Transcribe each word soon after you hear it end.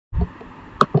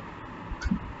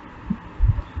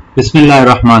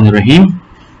बिस्मिल्लाहिर्रहमानिर्रहीम।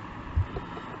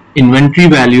 Inventory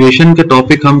valuation का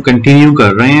topic हम कंटिन्यू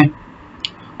कर रहे हैं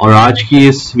और आज की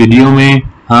इस वीडियो में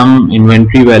हम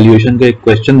इन्वेंट्री वैल्यूएशन का एक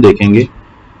क्वेश्चन देखेंगे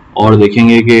और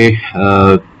देखेंगे कि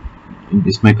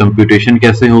इसमें कंप्यूटेशन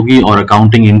कैसे होगी और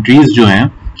अकाउंटिंग एंट्रीज जो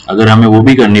हैं अगर हमें वो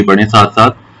भी करनी पड़े साथ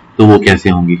साथ तो वो कैसे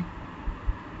होंगी।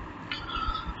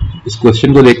 इस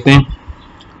क्वेश्चन को देखते हैं।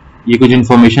 ये कुछ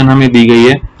इंफॉर्मेशन हमें दी गई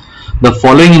है। The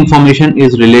following information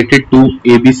is related to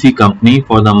ABC company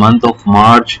for the month of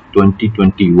March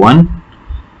 2021।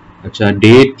 अच्छा,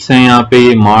 डेट्स हैं यहाँ पे,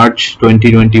 ये मार्च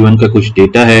 2021 का कुछ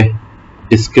डेटा है।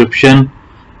 डिस्क्रिप्शन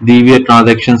दी हुई है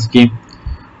ट्रांजैक्शंस की।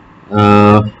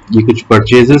 ये कुछ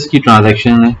परचेजेस की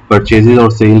ट्रांजैक्शन है, परचेजेस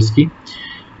और सेल्स की।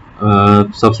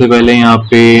 सबसे पहले यहाँ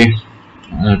पे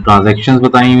ट्रांजैक्शंस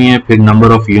बताई हुई हैं, फिर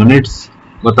नंबर ऑफ यूनिट्स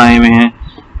बताए हुए हैं,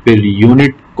 फिर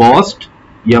यूनिट कॉस्ट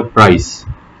या प्राइस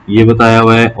ये बताया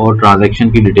हुआ है और ट्रांजैक्शन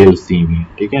की डिटेल्स दी हुई है।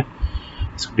 ठीक है,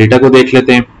 इस डेटा को देख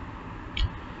लेते हैं।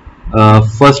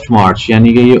 1 मार्च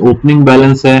यानी कि ये ओपनिंग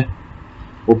बैलेंस है,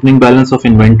 opening balance of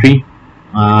inventory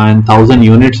and 1000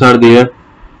 units are there.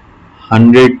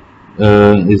 100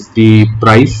 is the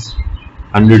price,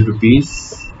 100 rupees.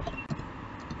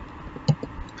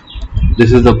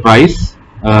 This is the price,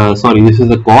 sorry this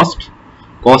is the cost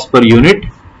per unit,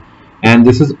 and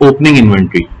this is opening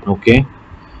inventory. Okay,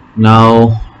 now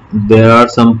there are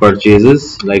some purchases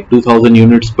like 2000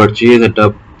 units purchased at a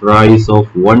price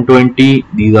of 120.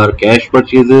 These are cash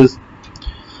purchases.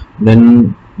 Then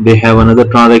they have another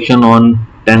transaction on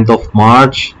 10th of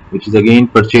March, which is again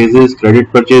purchases,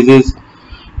 credit purchases,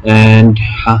 and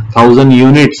 1000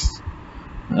 units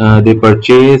they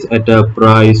purchase at a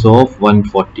price of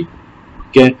 140.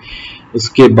 Okay,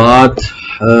 उसके बाद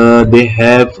they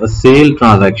have a sale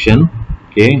transaction,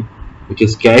 okay, which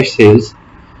is cash sales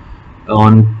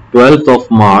on 12th of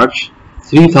March.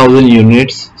 3000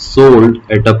 units sold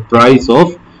at a price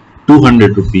of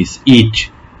 200 rupees each.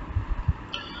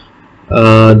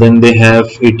 Then they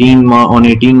have on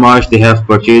 18 March they have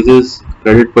purchases,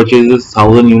 credit purchases,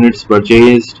 1000 units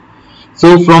purchased.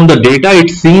 So from the data it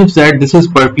seems that this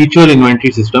is perpetual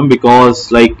inventory system because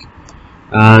like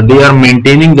they are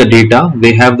maintaining the data.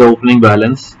 They have the opening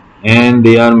balance and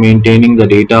they are maintaining the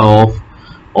data of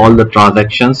all the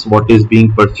transactions, what is being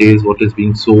purchased, what is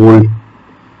being sold,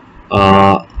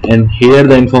 and here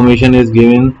the information is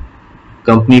given.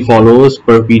 Company follows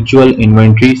perpetual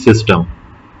inventory system.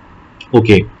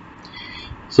 Okay,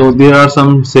 so there are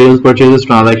some sales purchases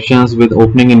transactions with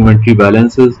opening inventory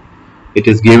balances. It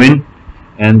is given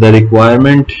and the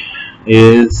requirement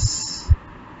is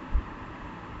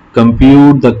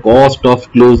compute the cost of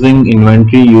closing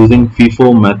inventory using FIFO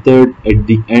method at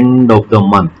the end of the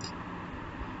month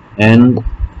and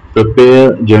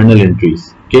prepare journal entries.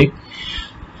 Okay,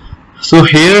 so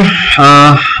here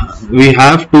we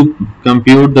have to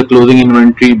compute the closing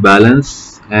inventory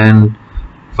balance and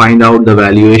find out the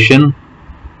valuation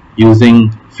using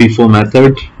FIFO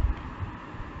method.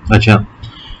 अच्छा,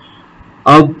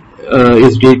 अब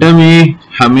इस data में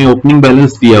हमें opening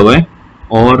balance दिया हुआ है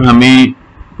और हमें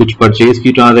कुछ परचेज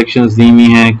की ट्रांजैक्शंस दी हुई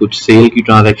हैं, कुछ सेल की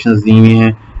ट्रांजैक्शंस दी हुई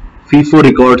हैं। FIFO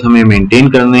रिकॉर्ड्स हमें मेंटेन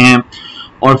करने हैं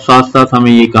और साथ साथ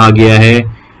हमें ये कहा गया है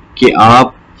कि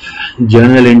आप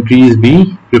जर्नल एंट्रीज भी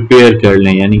प्रिपेयर कर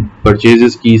लें, यानी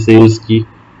परचेजेस की, सेल्स की,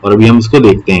 और अभी हम इसको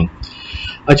देखते हैं।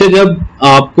 अच्छा, जब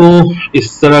आपको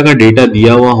इस तरह का डेटा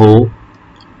दिया हुआ हो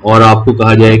और आपको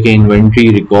कहा जाए कि इन्वेंट्री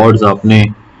रिकॉर्ड्स आपने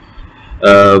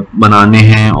बनाने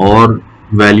हैं और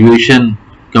वैल्यूएशन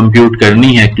कंप्यूट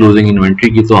करनी है क्लोजिंग इन्वेंट्री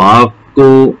की, तो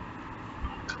आपको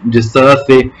जिस तरह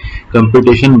से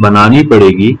कंप्यूटेशन बनानी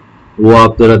पड़ेगी वो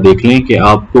आप जरा देख लें कि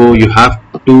आपको you have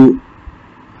to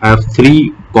have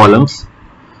 3 columns,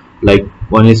 like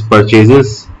one is purchases,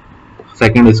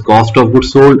 second is cost of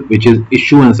goods sold, which is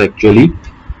issuance, actually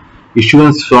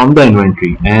issuance from the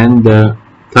inventory, and the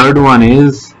third one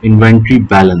is inventory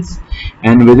balance.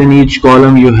 And within each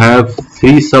column you have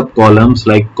 3 sub columns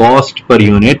like cost per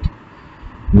unit,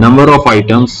 number of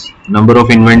items, number of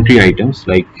inventory items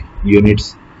like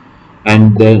units,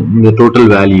 and then the total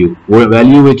value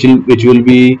which will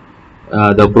be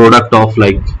the product of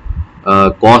like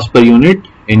cost per unit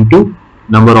into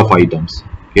number of items.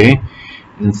 Okay,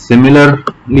 and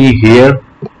similarly here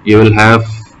you will have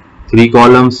 3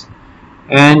 columns,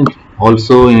 and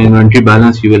also in inventory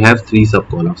balance you will have 3 sub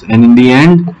columns, and in the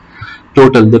end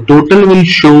the total will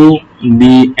show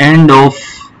the end of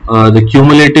the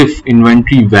cumulative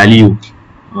inventory value,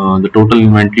 the total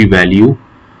inventory value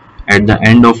at the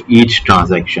end of each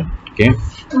transaction. Okay,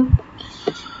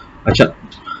 अच्छा,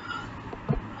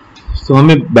 तो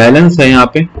हमें balance है, यहाँ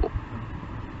पे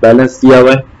balance दिया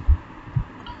हुआ है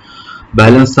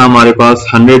balance था हमारे पास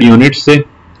 100 यूनिट से,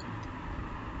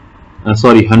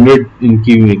 सॉरी 100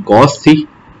 इनकी कॉस्ट थी,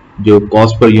 जो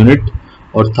कॉस्ट पर यूनिट,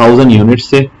 और 1000 यूनिट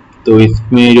से। तो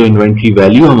इसमें जो इन्वेंट्री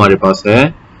वैल्यू हमारे पास है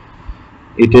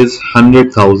इट इज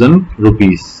 100,000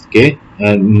 रुपीज के।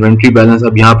 इन्वेंट्री बैलेंस,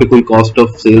 अब यहाँ पे कोई कॉस्ट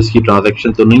ऑफ सेल्स की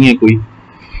ट्रांजैक्शन तो नहीं है कोई,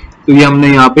 तो ये हमने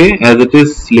यहाँ पे एज इट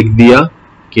इज लिख दिया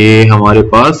कि हमारे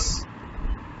पास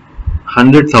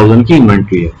 100,000 की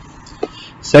इन्वेंट्री है।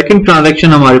 सेकंड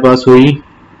ट्रांजैक्शन हमारे पास हुई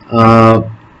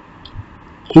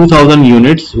 2000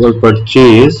 units were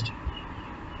purchased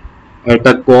at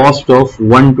a cost of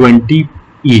 120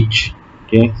 each.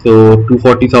 Okay, सो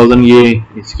 240,000 ये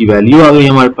इसकी वैल्यू आ गई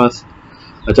हमारे पास।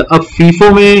 अच्छा, अब फीफो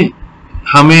में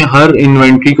हमें हर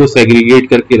इन्वेंट्री को सेग्रीगेट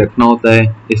करके रखना होता है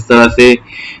इस तरह से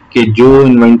कि जो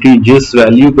इन्वेंट्री जिस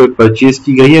वैल्यू पे परचेज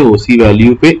की गई है उसी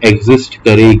वैल्यू पे एग्जिस्ट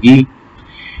करेगी।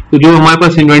 तो जो हमारे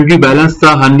पास इन्वेंट्री बैलेंस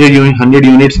था 100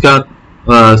 यूनिट्स का,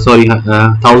 सॉरी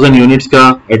 1000 यूनिट्स का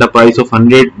एट अ प्राइस ऑफ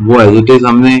 100, वो एज इट इज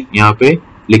हमने यहाँ पे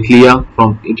लिख लिया,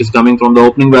 from it is coming from the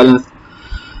opening balance.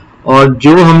 और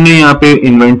जो हमने यहाँ पे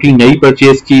इन्वेंट्री नई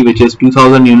परचेज की which is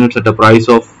 2000 units at a price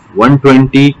of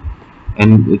 120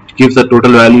 and it gives a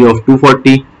total value of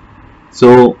 240, so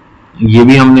ये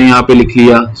भी हमने यहाँ पे लिख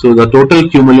लिया। so the total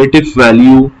cumulative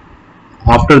value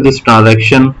after this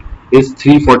transaction is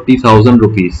 340,000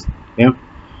 rupees। okay?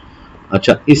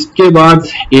 अच्छा, इसके बाद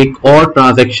एक और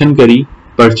ट्रांजैक्शन करी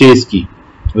परचेज की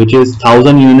which is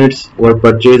 1000 units were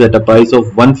purchased at a price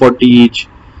of 140 each,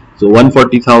 so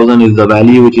 140,000 is the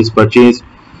value which is purchased।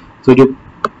 so जो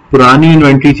पुरानी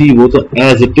inventory थी वो तो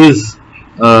एज इट इज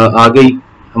आ गई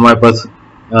हमारे पास,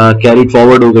 कैरी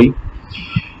फॉरवर्ड हो गई,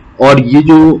 और ये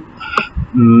जो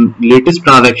लेटेस्ट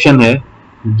ट्रांजैक्शन है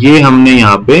ये हमने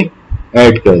यहाँ पे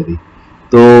ऐड कर दी।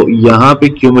 तो यहाँ पे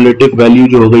क्यूमुलेटिव वैल्यू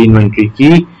जो हो गई इन्वेंट्री की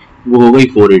वो हो गई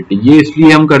 480। ये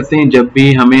इसलिए हम करते हैं जब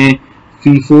भी हमें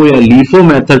फीफो या लीफो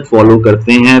मेथड फॉलो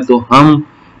करते हैं तो हम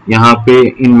यहाँ पे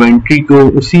इन्वेंट्री को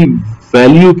उसी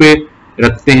वैल्यू पे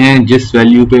रखते हैं जिस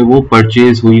वैल्यू पे वो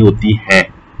परचेज हुई होती है,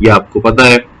 ये आपको पता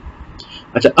है।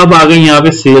 अच्छा, अब आ गई यहाँ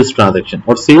पे सेल्स ट्रांजैक्शन,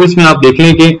 और सेल्स में आप देख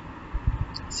लें कि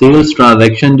सेल्स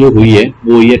ट्रांजैक्शन जो हुई है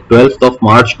वो हुई है 12th of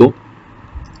March को,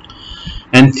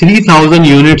 and 3000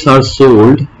 units are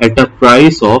sold at a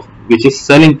price of which is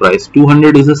selling price,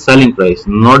 200 is the selling price,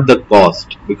 not the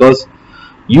cost, because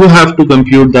you have to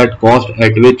compute that cost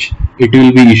at which it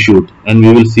will be issued, and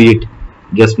we will see it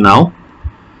just now।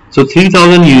 so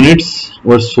 3000 units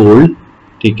were sold,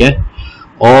 ठीक है।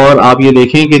 और आप ये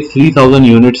देखें कि 3000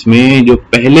 units में जो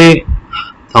पहले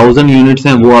 1000 यूनिट्स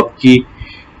हैं वो आपकी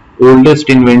ओल्डेस्ट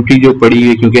इन्वेंट्री जो पड़ी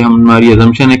है, क्योंकि हमारी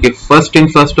अजम्पशन है कि फर्स्ट इन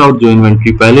फर्स्ट आउट, जो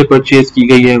इन्वेंट्री पहले परचेज की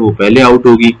गई है वो पहले आउट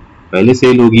होगी, पहले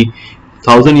सेल होगी।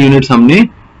 1000 यूनिट्स हमने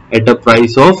at a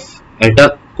price of, at a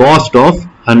cost of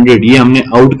 100 ये हमने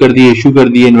आउट कर दिए, इशू कर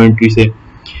दिए इन्वेंट्री से।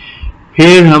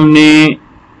 फिर हमने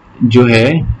जो है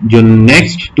जो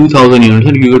नेक्स्ट 2000 यूनिट्स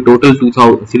है, क्योंकि टोटल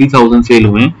 3000 सेल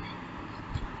हुए हैं,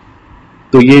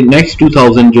 तो ये नेक्स्ट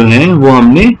 2000 जो है वो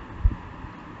हमने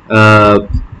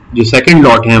जो सेकंड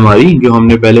लॉट है हमारी, जो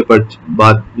हमने पहले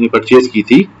बाद में परचेज की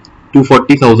थी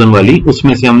 240,000 वाली,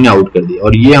 उसमें से हमने आउट कर दिया,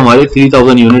 और ये हमारे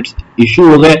 3000 यूनिट्स इशू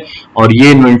हो गए, और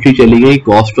ये इन्वेंट्री चली गई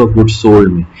कॉस्ट ऑफ गुड्स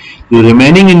सोल्ड में। जो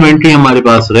रिमेनिंग इन्वेंट्री हमारे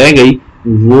पास रह गई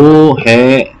वो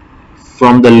है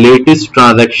from the latest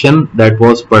transaction that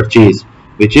was purchase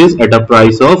which is at a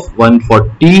price of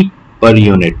 140 per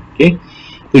unit. Okay,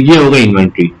 तो ये हो गई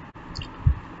इन्वेंट्री।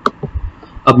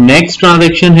 अब नेक्स्ट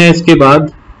ट्रांजैक्शन है, इसके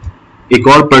बाद एक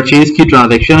और परचेज की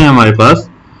ट्रांजैक्शन है हमारे पास,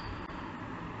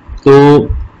 तो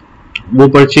वो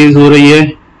परचेज हो रही है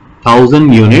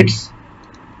 1000 units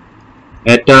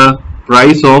at a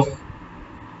price of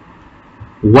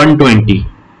 120,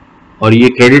 और ये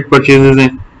क्रेडिट परचेजेस हैं।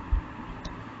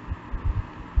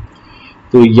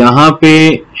 तो यहाँ पे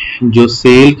जो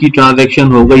सेल की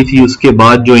ट्रांजैक्शन हो गई थी उसके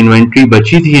बाद जो इन्वेंट्री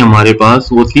बची थी हमारे पास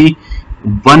वो थी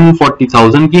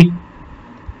 140,000 की,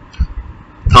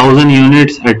 1000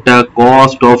 units at a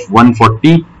cost of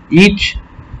 140 each.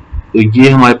 तो ये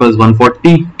हमारे पास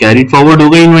 140 कैरी फॉरवर्ड हो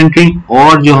गई इन्वेंट्री,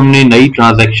 और जो हमने नई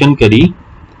ट्रांजैक्शन करी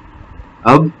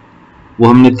अब वो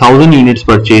हमने 1000 यूनिट्स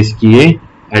परचेज किए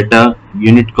at a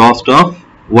unit cost of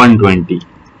 120।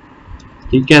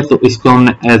 ठीक है, तो इसको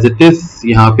हमने एज इट इज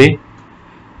यहाँ पे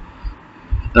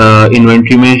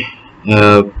इन्वेंट्री में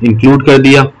इंक्लूड कर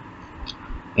दिया,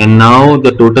 and now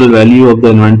the total value of the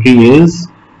inventory is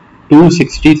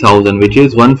 260,000 which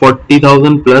is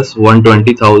 140,000 plus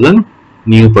 120,000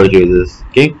 new purchases।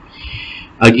 okay,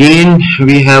 again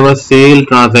we have a sale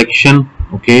transaction,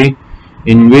 okay,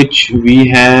 in which we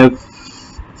have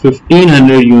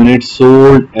 1500 units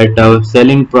sold at a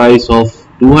selling price of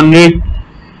 200,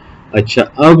 अच्छा,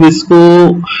 अब इसको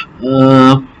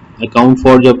account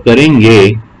for जब करेंगे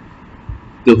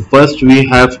तो first we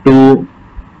have to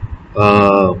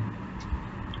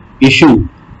issue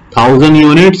 1000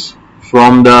 units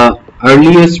from the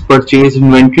earliest purchase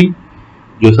inventory,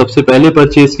 जो सबसे पहले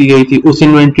purchase की गई थी उस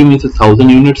इन्वेंट्री में से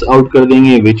 1000 यूनिट्स आउट कर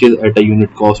देंगे, which is at a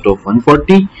unit cost of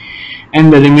 140,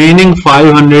 and the remaining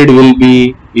 500 will be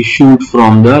issued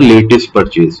from the latest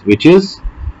purchase, which is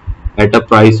at a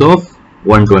price of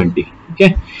 120. Okay,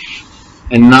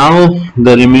 and now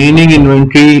the remaining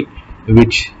inventory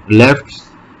which left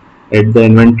at the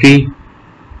inventory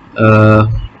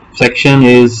section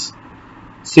is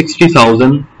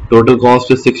 60,000. Total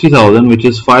cost is 60,000, which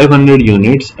is 500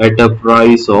 units at a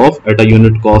price of at a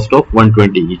unit cost of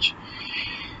 120 each.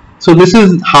 So this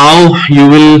is how you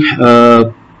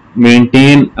will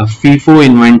maintain a FIFO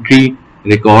inventory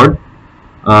record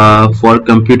for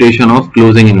computation of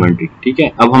closing inventory. ठीक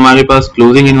है, अब हमारे पास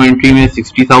closing inventory में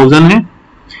 60,000 है,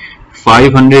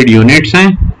 500 units हैं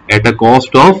at a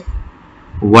cost of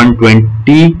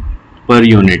 120 per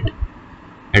unit,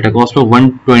 at a cost of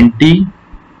 120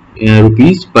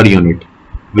 rupees per unit,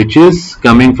 which is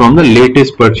coming from the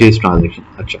latest purchase transaction.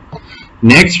 अच्छा,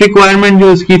 next requirement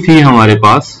जो इसकी थी हमारे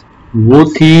पास वो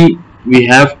थी we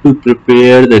have to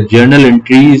prepare the journal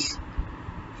entries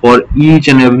for each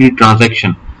and every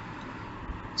transaction.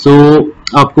 So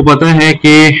आपको पता है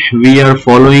कि we are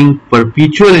following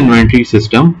perpetual inventory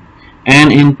system,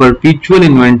 and in perpetual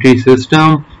inventory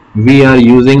system we are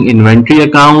using inventory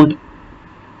account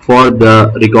for the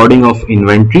recording of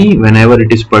inventory whenever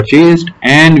it is purchased,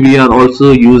 and we are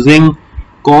also using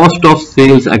cost of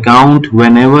sales account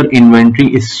whenever inventory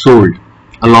is sold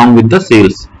along with the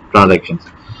sales transactions.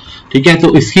 ठीक है,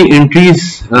 तो इसकी entries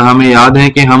हमें याद है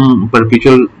कि हम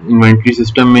perpetual inventory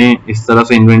system में इस तरह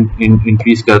से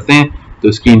इंक्रीज करते हैं, तो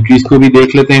इसकी एंट्रीज को भी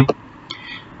देख लेते हैं।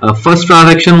 First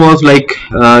transaction was like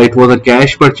it was a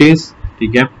cash purchase,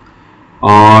 ठीक है,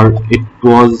 और it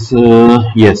was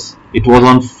yes it was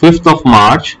on 5th of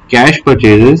March, cash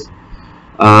purchases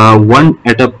one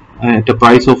at a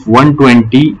price of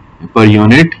 120 per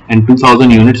unit and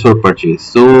 2000 units were purchased.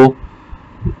 So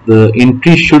the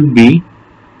entry should be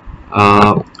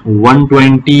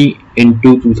 120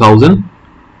 into 2000.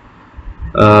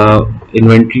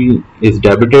 Inventory is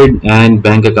debited and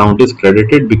bank account is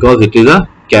credited because it is a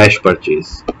cash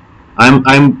purchase. I'm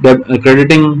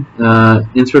crediting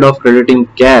instead of crediting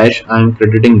cash, I'm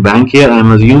crediting bank here.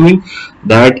 I'm assuming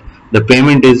that the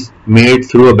payment is made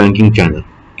through a banking channel.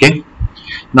 Okay,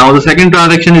 now the second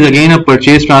transaction is again a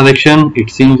purchase transaction. It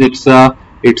seems it's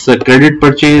a credit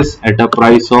purchase at a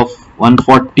price of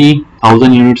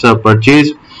 140,000 units are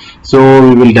purchased, so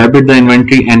we will debit the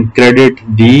inventory and credit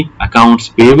the accounts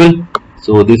payable.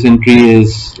 So this entry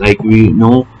is, like we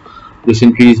know, this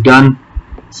entry is done.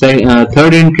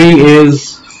 Third entry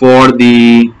is for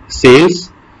the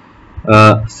sales.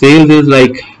 Sales is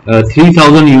like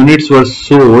 3,000 units were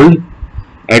sold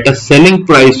at a selling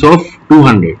price of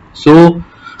 200. So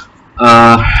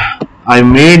I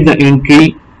made the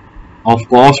entry of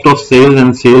cost of sales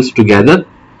and sales together.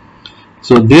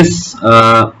 So this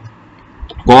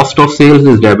cost of sales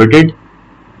is debited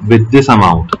with this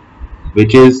amount,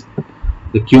 which is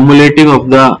the cumulative of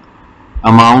the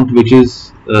amount which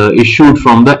is issued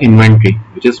from the inventory,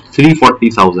 which is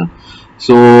 340,000.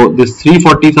 So this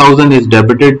 340,000 is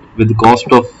debited with the cost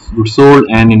of goods sold,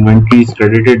 and inventory is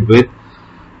credited with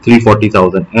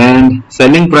 340,000. And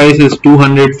selling price is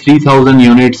 200. 3,000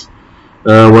 units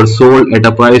were sold at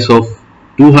a price of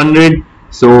 200.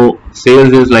 So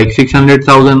sales is like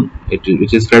 600,000,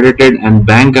 which is credited, and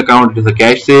bank account is a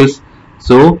cash sales,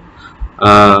 so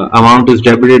amount is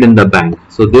debited in the bank.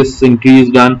 So this entry is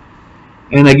done.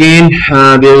 And again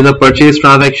there is a purchase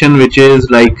transaction which is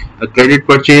like a credit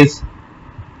purchase.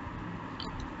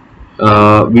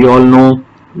 We all know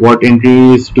what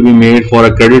entry is to be made for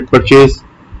a credit purchase.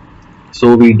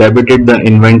 So we debited the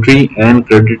inventory and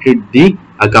credited the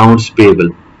accounts payable.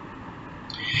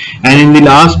 And in the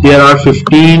last there are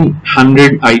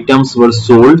 1500 items were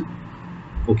sold,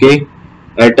 okay,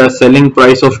 at a selling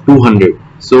price of 200.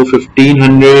 So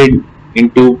 1500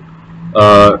 into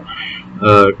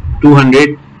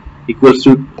 200 equals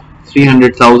to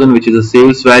 300,000, which is a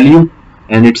sales value,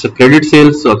 and it's a credit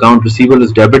sales, so account receivable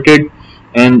is debited,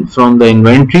 and from the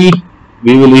inventory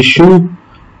we will issue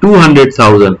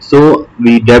 200,000. So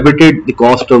we debited the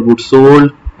cost of goods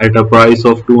sold at a price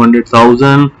of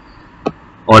 200,000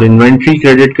 और inventory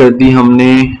credit कर दी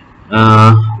हमने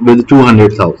with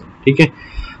 200,000. ठीक है,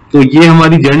 तो ये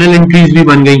हमारी journal entries भी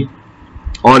बन गई,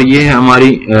 और ये हमारी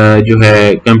जो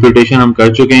है कंप्यूटेशन हम कर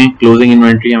चुके हैं. क्लोजिंग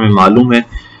इन्वेंट्री हमें मालूम है.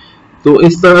 तो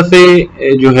इस तरह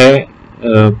से जो है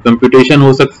कंप्यूटेशन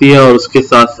हो सकती है और उसके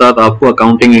साथ साथ आपको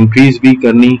अकाउंटिंग एंट्रीज भी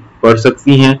करनी पड़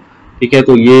सकती हैं। ठीक है,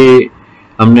 तो ये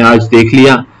हमने आज देख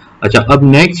लिया। अच्छा, अब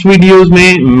नेक्स्ट वीडियोस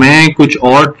में मैं कुछ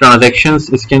और ट्रांजैक्शंस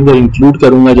इसके अंदर इंक्लूड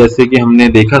करूंगा, जैसे कि हमने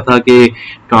देखा था कि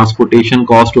ट्रांसपोर्टेशन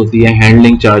कॉस्ट होती है,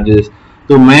 हैंडलिंग चार्जेस।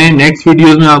 तो मैं नेक्स्ट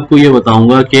वीडियोस में आपको ये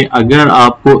बताऊंगा कि अगर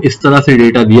आपको इस तरह से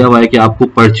डेटा दिया हुआ है कि आपको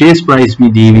परचेज प्राइस भी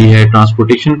दी हुई है,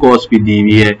 ट्रांसपोर्टेशन कॉस्ट भी दी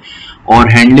हुई है और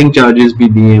हैंडलिंग चार्जेस भी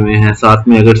दिए हुए हैं, साथ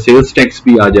में अगर सेल्स टैक्स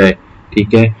भी आ जाए,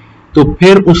 ठीक है, तो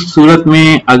फिर उस सूरत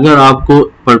में अगर आपको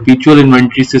परपेचुअल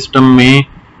इन्वेंट्री सिस्टम में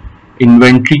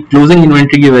इन्वेंट्री क्लोजिंग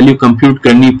इन्वेंट्री की वैल्यू कंप्यूट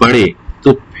करनी पड़े,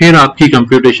 तो फिर आपकी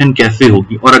कंप्यूटेशन कैसे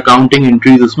होगी और अकाउंटिंग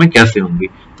एंट्रीज उसमें कैसे होंगी,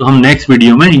 तो हम नेक्स्ट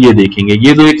वीडियो में ये देखेंगे।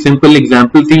 ये तो एक सिंपल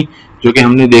एग्जांपल थी जो कि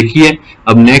हमने देखी है।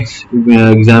 अब नेक्स्ट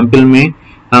एग्जांपल में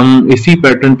हम इसी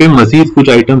पैटर्न पे मजीद कुछ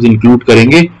आइटम्स इंक्लूड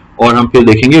करेंगे और हम फिर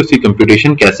देखेंगे उसकी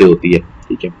कंप्यूटेशन कैसे होती है।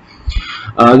 ठीक है,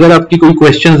 अगर आपकी कोई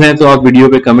क्वेश्चंस हैं तो आप वीडियो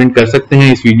पे कमेंट कर सकते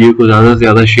हैं। इस वीडियो को ज्यादा से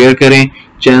ज्यादा शेयर करें।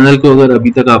 चैनल को अगर अभी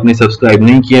तक आपने सब्सक्राइब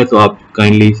नहीं किया तो आप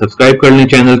काइंडली सब्सक्राइब कर लें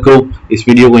चैनल को। इस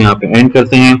वीडियो को यहाँ पे एंड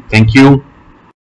करते हैं। Thank you.